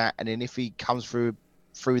grand from that, and then if he comes through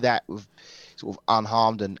that with sort of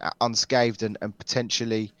unharmed and unscathed and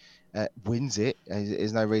potentially wins it,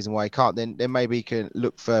 there's no reason why he can't, then maybe he can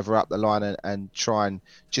look further up the line and try and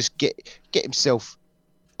just get himself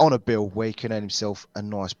on a bill where he can earn himself a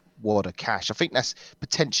nice wad of cash. I think that's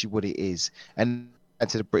potentially what it is. And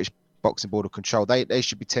to the British Boxing Board of Control, they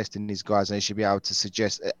should be testing these guys, and they should be able to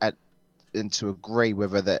suggest and to agree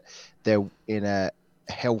whether that they're in a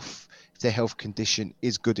health, if their health condition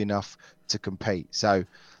is good enough to compete. So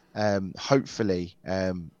hopefully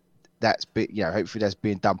that's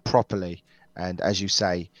being done properly, and as you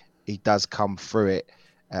say, he does come through it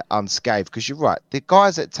unscathed. Because you're right, the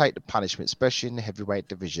guys that take the punishment, especially in the heavyweight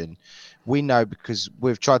division, we know because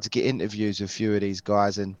we've tried to get interviews with a few of these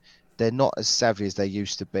guys, and they're not as savvy as they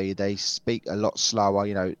used to be. They speak a lot slower.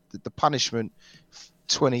 You know, the punishment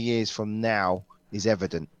 20 years from now is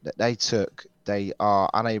evident that they are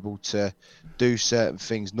unable to do certain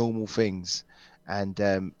things, normal things, and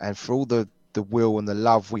for all the will and the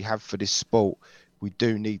love we have for this sport, we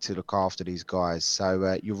do need to look after these guys.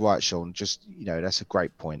 So you're right, Sean. Just, you know, that's a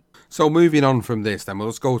great point. So moving on from this, then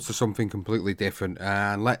let's go to something completely different,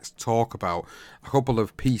 and let's talk about a couple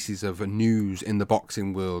of pieces of news in the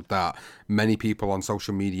boxing world that many people on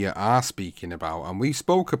social media are speaking about. And we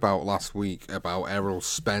spoke about last week about Errol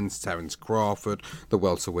Spence, Terence Crawford, the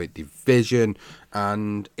welterweight division,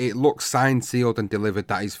 and it looks signed, sealed and delivered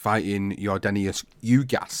that he's fighting Yordenis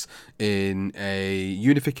Ugas in a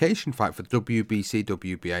unification fight for WBC,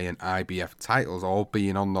 WBA and IBF titles all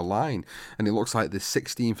being on the line, and it looks like the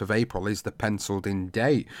 16th of April is the penciled in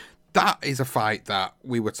date. That is a fight that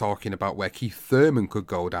we were talking about where Keith Thurman could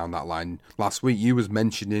go down that line. Last week, you was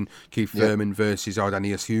mentioning Keith Thurman versus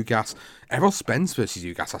Yordenis Ugas. Errol Spence versus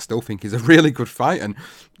Ugas, I still think, is a really good fight, and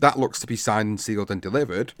that looks to be signed and sealed and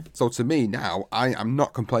delivered. So to me now, I am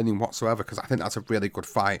not complaining whatsoever because I think that's a really good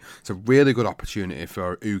fight. It's a really good opportunity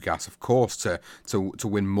for Ugas, of course, to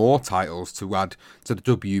win more titles to add to the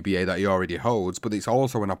WBA that he already holds, but it's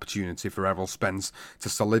also an opportunity for Errol Spence to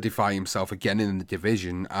solidify himself again in the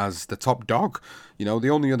division as the top dog. You know,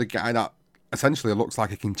 the only other guy that essentially looks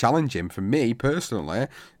like he can challenge him, for me personally,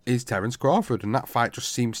 is Terence Crawford, and that fight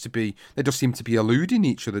just seems to be, they just seem to be eluding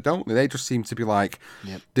each other, don't they? They just seem to be like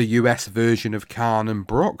the US version of Khan and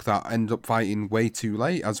Brook that end up fighting way too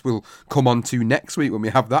late, as we'll come on to next week when we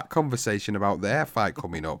have that conversation about their fight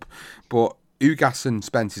coming up. But Ugas and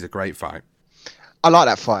Spence is a great fight. I like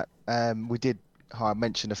that fight. I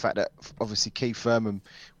mentioned the fact that obviously Keith Thurman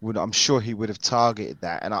I'm sure he would have targeted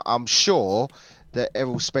that, and I'm sure that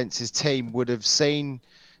Errol Spence's team would have seen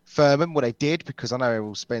Thurman. Well, they did, because I know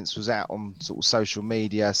Errol Spence was out on sort of social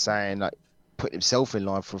media saying, like, put himself in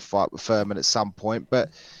line for a fight with Thurman at some point. But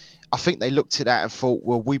I think they looked at that and thought,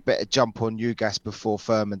 well, we better jump on Ugas before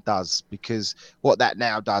Thurman does, because what that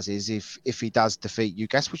now does is if he does defeat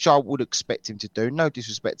Ugas, which I would expect him to do, no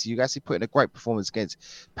disrespect to Ugas, he put in a great performance against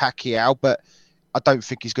Pacquiao, but I don't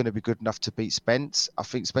think he's going to be good enough to beat Spence. I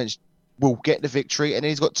think Spence will get the victory, and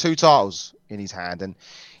he's got 2 titles in his hand. And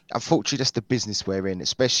unfortunately, that's the business we're in,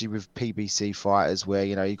 especially with PBC fighters, where,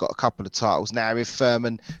 you know, you've got a couple of titles. Now, if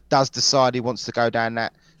Thurman does decide he wants to go down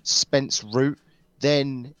that Spence route,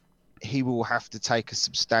 then he will have to take a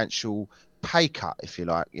substantial pay cut, if you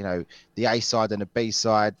like. You know, the A side and the B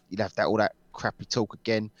side, you'd have all that crappy talk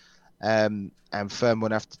again. And Thurman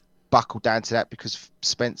would have to buckle down to that, because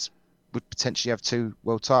Spence would potentially have 2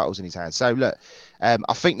 world titles in his hands. So look,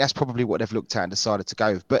 I think that's probably what they've looked at and decided to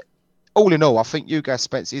go with. But all in all, I think Ugas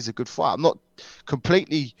Spence is a good fight. I'm not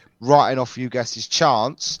completely writing off Ugas's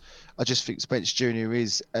chance. I just think Spence Jr.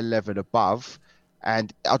 is a level above,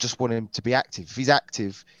 and I just want him to be active. If he's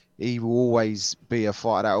active, he will always be a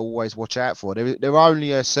fighter that I always watch out for. There are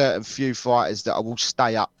only a certain few fighters that I will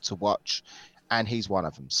stay up to watch, and he's one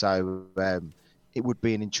of them. So it would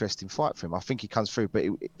be an interesting fight for him. I think he comes through, but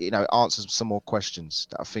it answers some more questions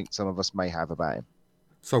that I think some of us may have about him.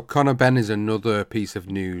 So Conor Benn is another piece of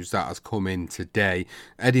news that has come in today.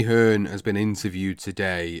 Eddie Hearn has been interviewed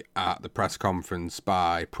today at the press conference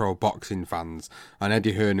by pro boxing fans, and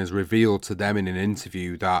Eddie Hearn has revealed to them in an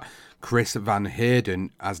interview that Chris Van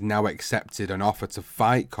Heerden has now accepted an offer to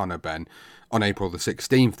fight Conor Benn on April the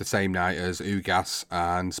 16th, the same night as Ugas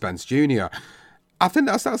and Spence Jr. I think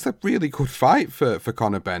that's a really good fight for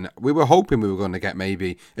Conor Benn. We were hoping we were going to get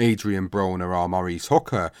maybe Adrian Broner or Maurice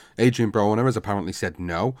Hooker. Adrian Broner has apparently said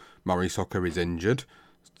no. Maurice Hooker is injured.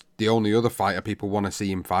 The only other fighter people want to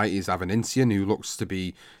see him fight is Avanesyan, who looks to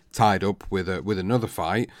be tied up with another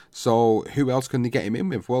fight. So who else can they get him in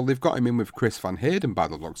with? Well, they've got him in with Chris Van Heerden by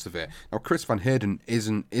the looks of it. Now, Chris Van Heerden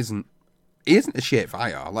isn't a shit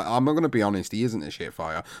fighter. Like, I'm not going to be honest, he isn't a shit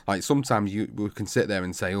fighter. Like, sometimes we can sit there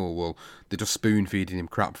and say, oh, well, they're just spoon-feeding him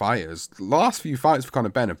crap fighters. The last few fights for Conor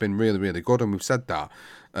Benn have been really, really good, and we've said that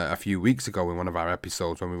a few weeks ago in one of our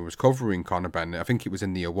episodes when we was covering Conor Benn. I think it was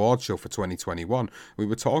in the award show for 2021. We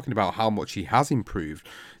were talking about how much he has improved.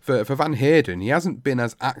 For Van Heerden, he hasn't been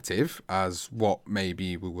as active as what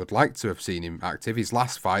maybe we would like to have seen him active. His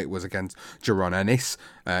last fight was against Jaron Ennis.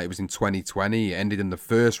 It was in 2020. It ended in the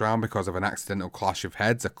first round because of an accidental clash of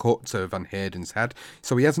heads, a cut to Van Heerden's head.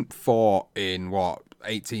 So he hasn't fought in,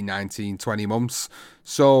 18, 19, 20 months.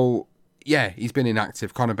 So yeah, he's been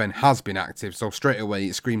inactive. Conor Benn has been active, so straight away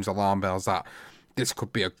it screams alarm bells that this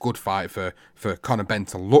could be a good fight for Conor Benn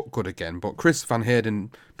to look good again. But Chris Van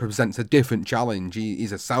Heerden presents a different challenge.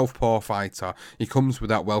 He's a southpaw fighter. He comes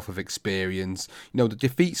with that wealth of experience. You know, the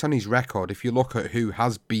defeats on his record, if you look at who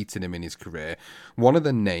has beaten him in his career, one of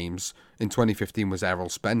the names in 2015 was Errol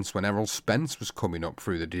Spence, when Errol Spence was coming up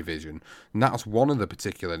through the division. And that's one of the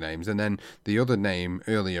particular names. And then the other name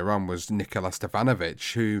earlier on was Nikola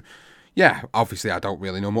Stefanovic, who... yeah, obviously I don't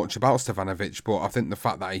really know much about Stefanovic, but I think the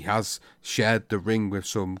fact that he has shared the ring with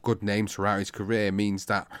some good names throughout his career means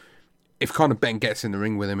that if Conor Benn gets in the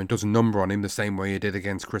ring with him and does a number on him the same way he did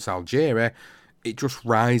against Chris Algieri, it just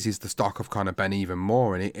rises the stock of Conor Benn even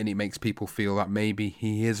more, and it makes people feel that maybe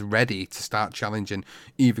he is ready to start challenging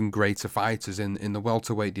even greater fighters in the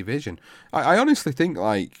welterweight division. I honestly think,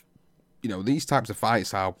 like, these types of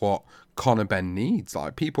fights are what Conor Benn needs.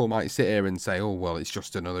 Like, people might sit here and say, oh, well, it's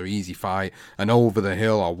just another easy fight, an over the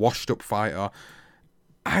hill or washed up fighter.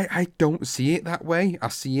 I don't see it that way. I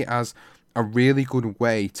see it as a really good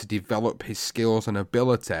way to develop his skills and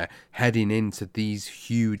ability heading into these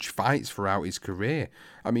huge fights throughout his career.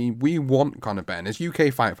 I mean, we want Conor Benn, as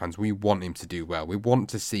UK fight fans, we want him to do well. We want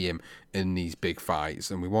to see him in these big fights,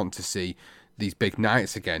 and we want to see these big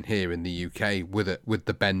nights again here in the UK with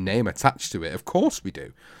the Benn name attached to it. Of course we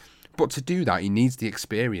do. But to do that, he needs the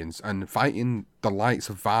experience, and fighting the likes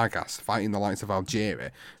of Vargas, fighting the likes of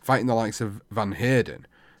Algieri, fighting the likes of Van Heerden,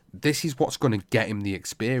 this is what's going to get him the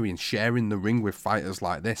experience, sharing the ring with fighters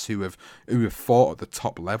like this who have fought at the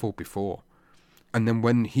top level before. And then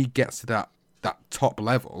when he gets to that top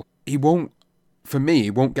level, he won't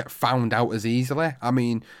get found out as easily. I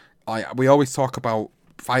mean, we always talk about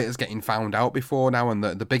fighters getting found out before now, and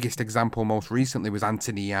the biggest example most recently was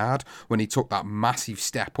Anthony Yarde, when he took that massive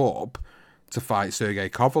step up to fight Sergey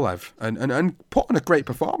Kovalev and put on a great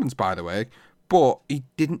performance, by the way. But he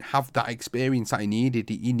didn't have that experience that he needed.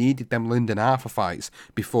 He needed them Lyndon Arthur fights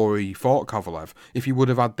before he fought Kovalev. If he would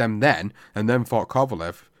have had them then, and then fought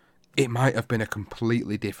Kovalev, it might have been a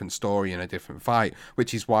completely different story and a different fight,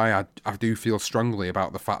 which is why I do feel strongly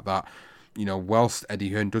about the fact that, whilst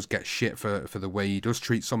Eddie Hearn does get shit for the way he does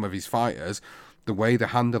treat some of his fighters, the way they're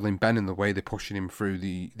handling Ben and the way they're pushing him through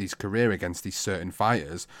his career against these certain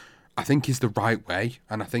fighters, I think is the right way,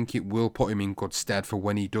 and I think it will put him in good stead for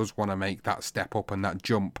when he does want to make that step up and that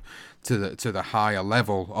jump to the higher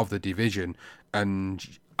level of the division.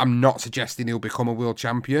 And I'm not suggesting he'll become a world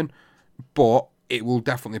champion, but it will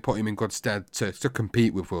definitely put him in good stead to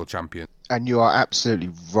compete with world champions. And you are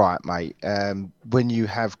absolutely right, mate. When you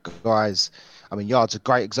have guys, I mean, Yarde's a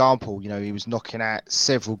great example. He was knocking out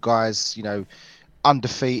several guys,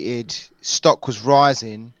 undefeated. Stock was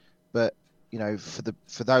rising, but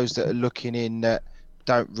for those that are looking in that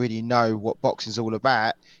don't really know what boxing's all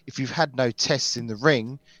about, if you've had no tests in the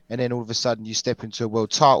ring and then all of a sudden you step into a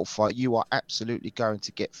world title fight, you are absolutely going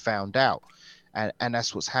to get found out. And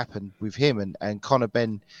that's what's happened with him. And Conor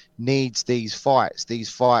Benn needs these fights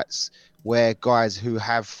where guys who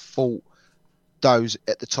have fought those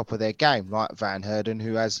at the top of their game, like Van Heerden,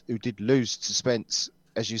 who did lose to Spence,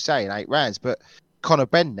 as you say, in 8 rounds. But Conor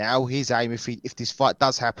Benn now, his aim, if this fight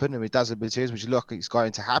does happen, and it does materials, which look like it's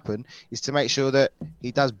going to happen, is to make sure that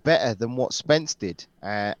he does better than what Spence did,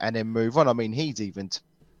 and then move on. I mean, he's even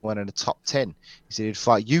one in the top 10. He said he'd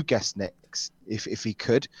fight Ugas next if he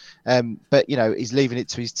could. But he's leaving it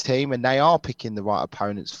to his team, and they are picking the right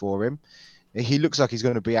opponents for him. He looks like he's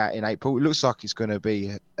going to be out in April. It looks like he's going to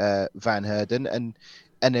be Van Heerden, and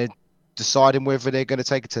they're deciding whether they're going to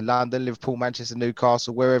take it to London, Liverpool, Manchester,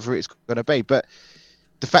 Newcastle, wherever it's going to be. But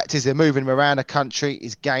the fact is, they're moving him around the country.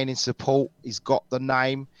 He's gaining support. He's got the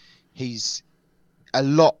name. He's a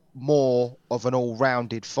lot more of an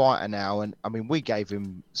all-rounded fighter now. And I mean, we gave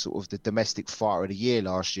him sort of the domestic fighter of the year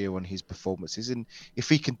last year on his performances. And if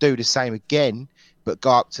he can do the same again, but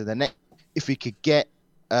go up to the next, if he could get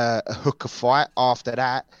a hooker fight after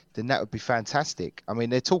that, then that would be fantastic. I mean,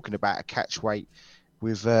 they're talking about a catch weight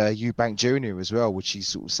with Eubank Jr. as well, which he's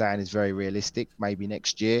sort of saying is very realistic, maybe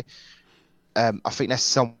next year. I think that's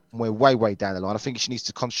somewhere way down the line. I think he needs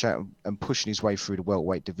to concentrate on pushing his way through the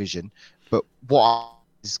welterweight division. But what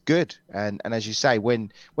is good, and as you say,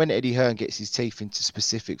 when Eddie Hearn gets his teeth into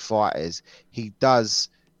specific fighters, he does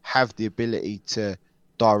have the ability to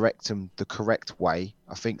direct them the correct way.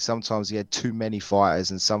 I think sometimes he had too many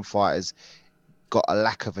fighters, and some fighters got a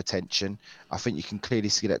lack of attention. I think you can clearly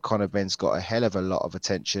see that Conor Benn's got a hell of a lot of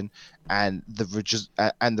attention, and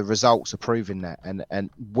the results are proving that.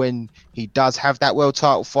 And when he does have that world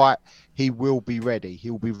title fight, he will be ready.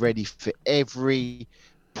 He will be ready for every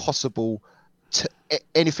possible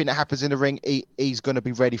anything that happens in the ring. He's going to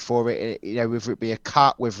be ready for it. Whether it be a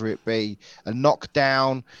cut, whether it be a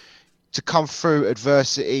knockdown, to come through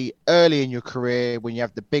adversity early in your career when you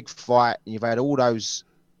have the big fight and you've had all those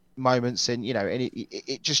moments, and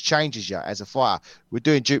it just changes you as a fighter. We're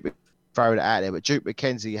doing Duke, throwing it out there, but Duke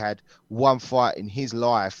McKenzie had one fight in his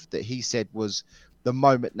life that he said was the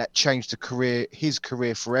moment that changed his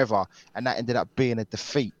career forever, and that ended up being a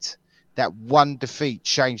defeat. That one defeat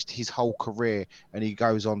changed his whole career, and he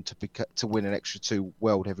goes on to win an extra 2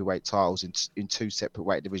 world heavyweight titles in 2 separate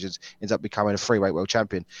weight divisions, ends up becoming a 3-weight world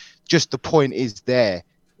champion. Just the point is that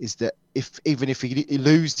even if he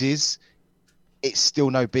loses, it's still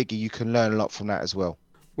no biggie. You can learn a lot from that as well.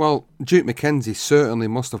 Well, Duke McKenzie certainly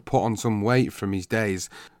must have put on some weight from his days,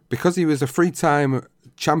 because he was a 3-time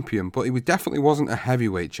champion, but he definitely wasn't a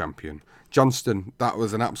heavyweight champion. Johnston, that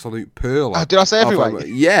was an absolute pearl. Did I say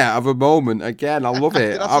heavyweight? Of a moment. Again, I love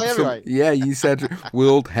it. Did I say heavyweight? Yeah, you said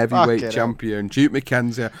world heavyweight champion. Duke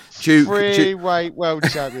McKenzie. Freeweight world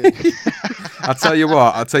champion. I'll tell you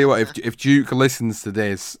what, if Duke listens to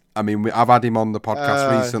this, I mean, I've had him on the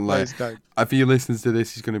podcast recently. If he listens to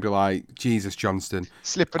this, he's going to be like, Jesus, Johnston.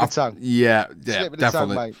 Slip of the tongue. Yeah,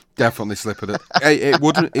 definitely. Definitely slip of the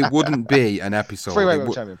It wouldn't be an episode. Freeweight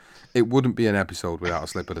world champion. It wouldn't be an episode without a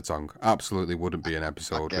slip of the tongue. Absolutely wouldn't be an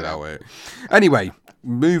episode without it. Anyway,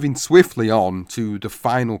 moving swiftly on to the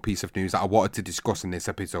final piece of news that I wanted to discuss in this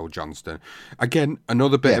episode, Johnston. Again,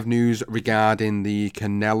 another bit of news regarding the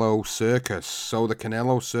Canelo Circus. So the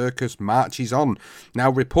Canelo Circus marches on. Now,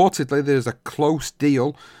 reportedly, there's a close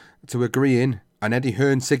deal to agreeing an Eddie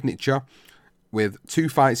Hearn signature with 2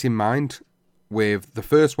 fights in mind, with the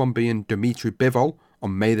first one being Dimitri Bivol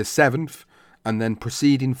on May the 7th, and then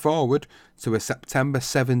proceeding forward to a September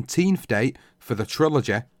 17th date for the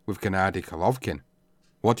trilogy with Gennady Golovkin.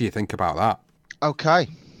 What do you think about that? Okay.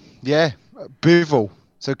 Yeah. Bivol.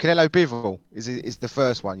 So Canelo Bivol is the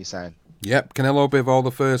first one, you're saying? Yep, Canelo Bivol,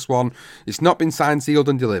 the first one. It's not been signed, sealed,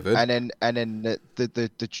 and delivered. And then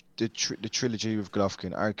the trilogy with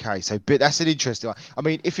Golovkin. Okay, so that's an interesting one. I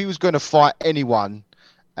mean, if he was going to fight anyone,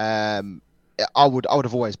 I would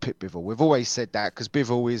have always picked Bivol. We've always said that because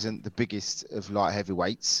Bivol isn't the biggest of light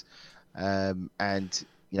heavyweights, and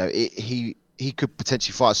you know he could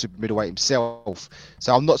potentially fight a super middleweight himself.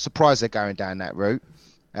 So I'm not surprised they're going down that route.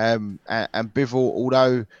 And Bivol,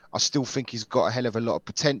 although I still think he's got a hell of a lot of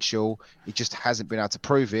potential, he just hasn't been able to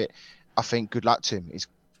prove it. I think good luck to him. He's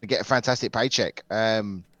going to get a fantastic paycheck.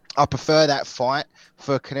 I prefer that fight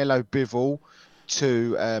for Canelo Bivol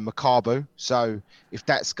to Makabu. So if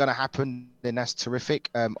that's going to happen, then that's terrific.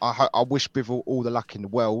 I wish Bivol all the luck in the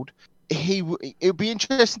world. It would be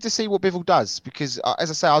interesting to see what Bivol does because, as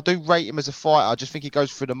I say, I do rate him as a fighter. I just think he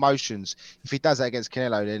goes through the motions. If he does that against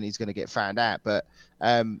Canelo, then he's going to get found out. But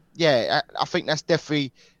I think that's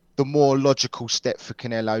definitely the more logical step for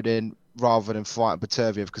Canelo then, rather than fighting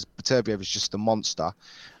Beterbiev, because Beterbiev is just a monster.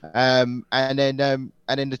 And then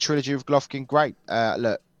the trilogy of Golovkin, great.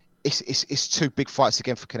 Look, it's 2 big fights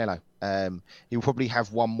again for Canelo. He'll probably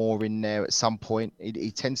have one more in there at some point.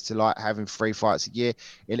 He tends to like having 3 fights a year.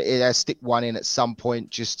 He'll stick one in at some point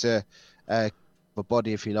just to the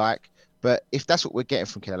body, if you like. But if that's what we're getting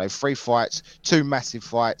from Canelo, 3 fights, 2 massive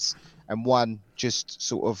fights, and 1 just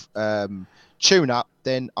sort of tune up,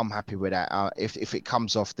 then I'm happy with that. If it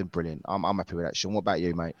comes off, then brilliant. I'm happy with that, Sean. What about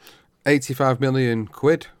you, mate? 85 million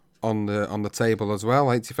quid on the table as well.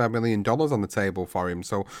 $85 million on the table for him.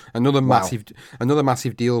 So another massive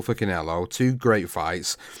deal for Canelo. 2 great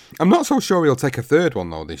fights. I'm not so sure he'll take a third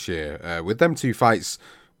one though this year. With them 2 fights,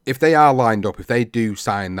 if they are lined up, if they do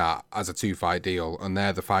sign that as a 2-fight deal, and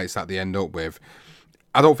they're the fights that they end up with,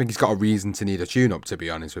 I don't think he's got a reason to need a tune-up, to be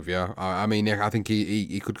honest with you. I mean, I think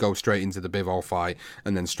he could go straight into the Bivol fight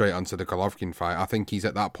and then straight onto the Golovkin fight. I think he's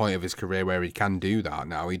at that point of his career where he can do that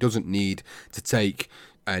now. He doesn't need to take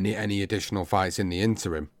any additional fights in the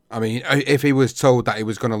interim. I mean, if he was told that he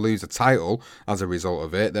was going to lose a title as a result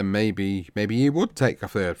of it, then maybe he would take a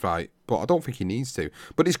third fight. But I don't think he needs to.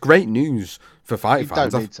 But it's great news for fight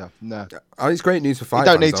fans. Don't need to. No. It's great news for fight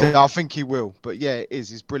fans. He don't need to. I think he will. But yeah, it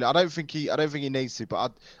is. It's brilliant. I don't think he needs to.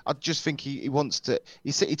 But I just think he wants to.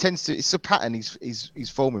 He tends to. It's a pattern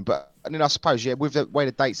he's forming. But and then I suppose with the way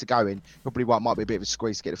the dates are going, probably might be a bit of a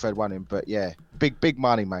squeeze to get the third one in. But yeah, big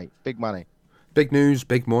money, mate. Big money. Big news,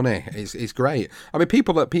 big money. It's great. I mean,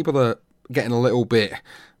 people are getting a little bit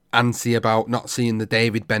antsy about not seeing the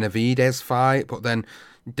David Benavidez fight, but then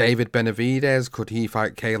David Benavidez, could he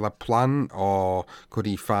fight Caleb Plant or could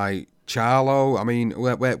he fight Charlo? I mean,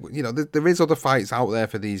 there is other fights out there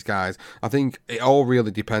for these guys. I think it all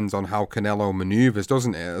really depends on how Canelo manoeuvres,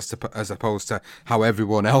 doesn't it? As opposed to how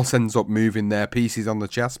everyone else ends up moving their pieces on the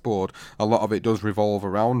chessboard. A lot of it does revolve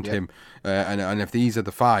around him. And if these are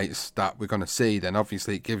the fights that we're going to see, then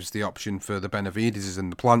obviously it gives the option for the Benavidezes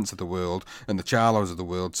and the Plants of the world and the Charlos of the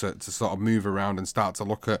world to sort of move around and start to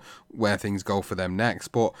look at where things go for them next.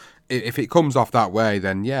 But if it comes off that way,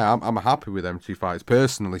 then yeah, I'm happy with them 2 fights.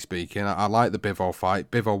 Personally speaking, I like the Bivol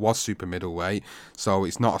fight. Bivol was super middleweight, so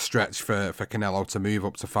it's not a stretch for Canelo to move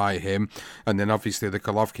up to fight him. And then obviously the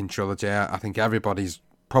Golovkin trilogy, I think everybody's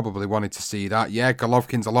probably wanted to see that. Yeah,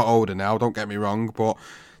 Golovkin's a lot older now, don't get me wrong, but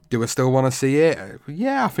do I still want to see it?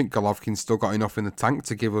 Yeah, I think Golovkin's still got enough in the tank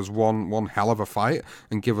to give us one hell of a fight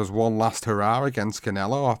and give us one last hurrah against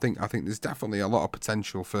Canelo. I think there's definitely a lot of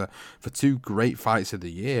potential for 2 great fights of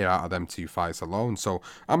the year out of them 2 fights alone. So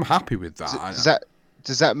I'm happy with that.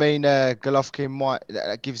 Does that mean Golovkin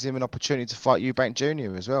that gives him an opportunity to fight Eubank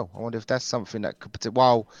Jr. as well? I wonder if that's something that could,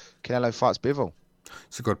 while Canelo fights Bivol.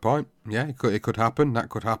 It's a good point. Yeah, it could happen. That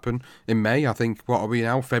could happen in May. I think, what are we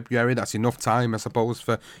now? February? That's enough time, I suppose,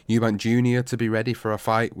 for Eubank Jr. to be ready for a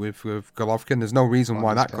fight with Golovkin. There's no reason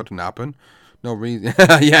why that couldn't happen. No reason.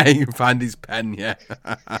 Yeah, he can find his pen. Yeah,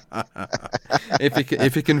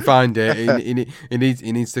 if he can find it,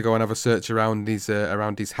 he needs to go and have a search around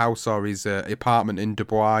his house or his apartment in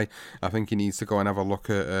Dubai. I think he needs to go and have a look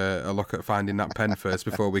at finding that pen first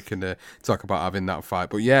before we can talk about having that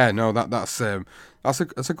fight. But yeah, no, that's a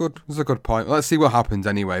good point. Let's see what happens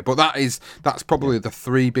anyway. But that's probably the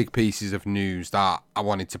three big pieces of news that I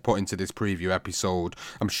wanted to put into this preview episode.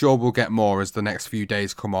 I'm sure we'll get more as the next few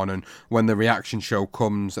days come on, and when the reaction show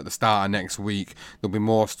comes at the start of next week, there'll be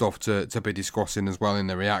more stuff to be discussing as well in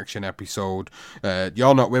the reaction episode.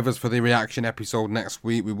 You're not with us for the reaction episode next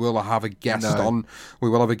week. We will have a guest on. We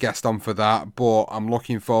will have a guest on for that, but I'm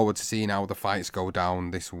looking forward to seeing how the fights go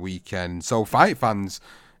down this weekend. So fight fans,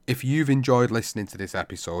 if you've enjoyed listening to this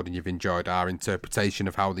episode and you've enjoyed our interpretation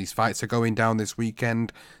of how these fights are going down this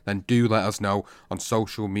weekend, then do let us know on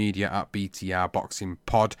social media at BTR Boxing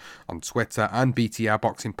Pod on Twitter and BTR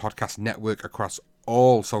Boxing Podcast Network across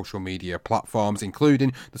all social media platforms,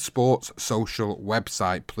 including the Sports Social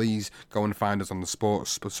website. Please go and find us on the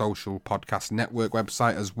Sports Social Podcast Network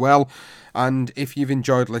website as well. And if you've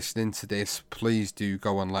enjoyed listening to this, please do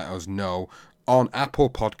go and let us know on Apple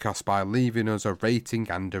Podcasts by leaving us a rating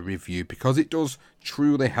and a review, because it does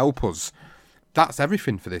truly help us. That's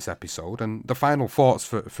everything for this episode, and the final thoughts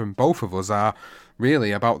from both of us are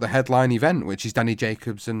really about the headline event, which is Danny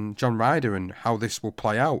Jacobs and John Ryder, and how this will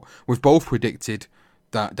play out. We've both predicted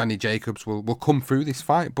that Danny Jacobs will come through this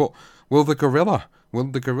fight, but will the Gorilla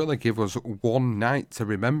give us one night to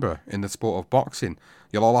remember in the sport of boxing?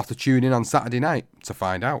 You'll all have to tune in on Saturday night to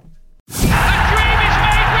find out.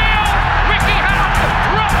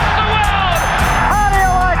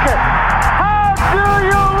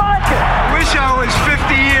 I was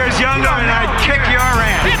 50 years younger and I'd kick your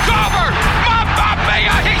ass. It's over! Mamma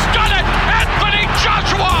Mia! He's done it! Anthony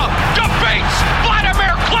Joshua defeats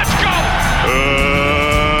Vladimir Klitschko!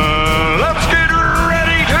 Let's get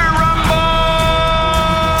ready to rumble!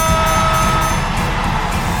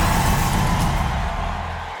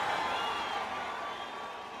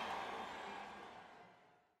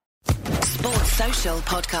 Sports Social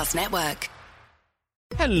Podcast Network.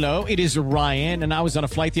 Hello, it is Ryan, and I was on a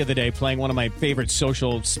flight the other day playing one of my favorite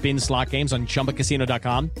social spin slot games on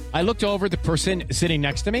ChumbaCasino.com. I looked over at the person sitting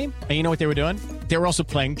next to me, and you know what they were doing? They were also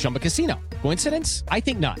playing Chumba Casino. Coincidence? I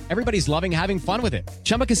think not. Everybody's loving having fun with it.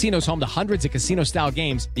 Chumba Casino is home to hundreds of casino-style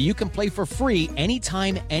games that you can play for free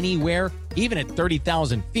anytime, anywhere, even at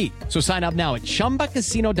 30,000 feet. So sign up now at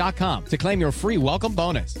ChumbaCasino.com to claim your free welcome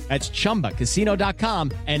bonus. That's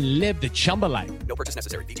ChumbaCasino.com and live the Chumba life. No purchase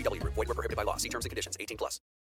necessary. VGW Group. Void where prohibited by law. See terms and conditions. 18+.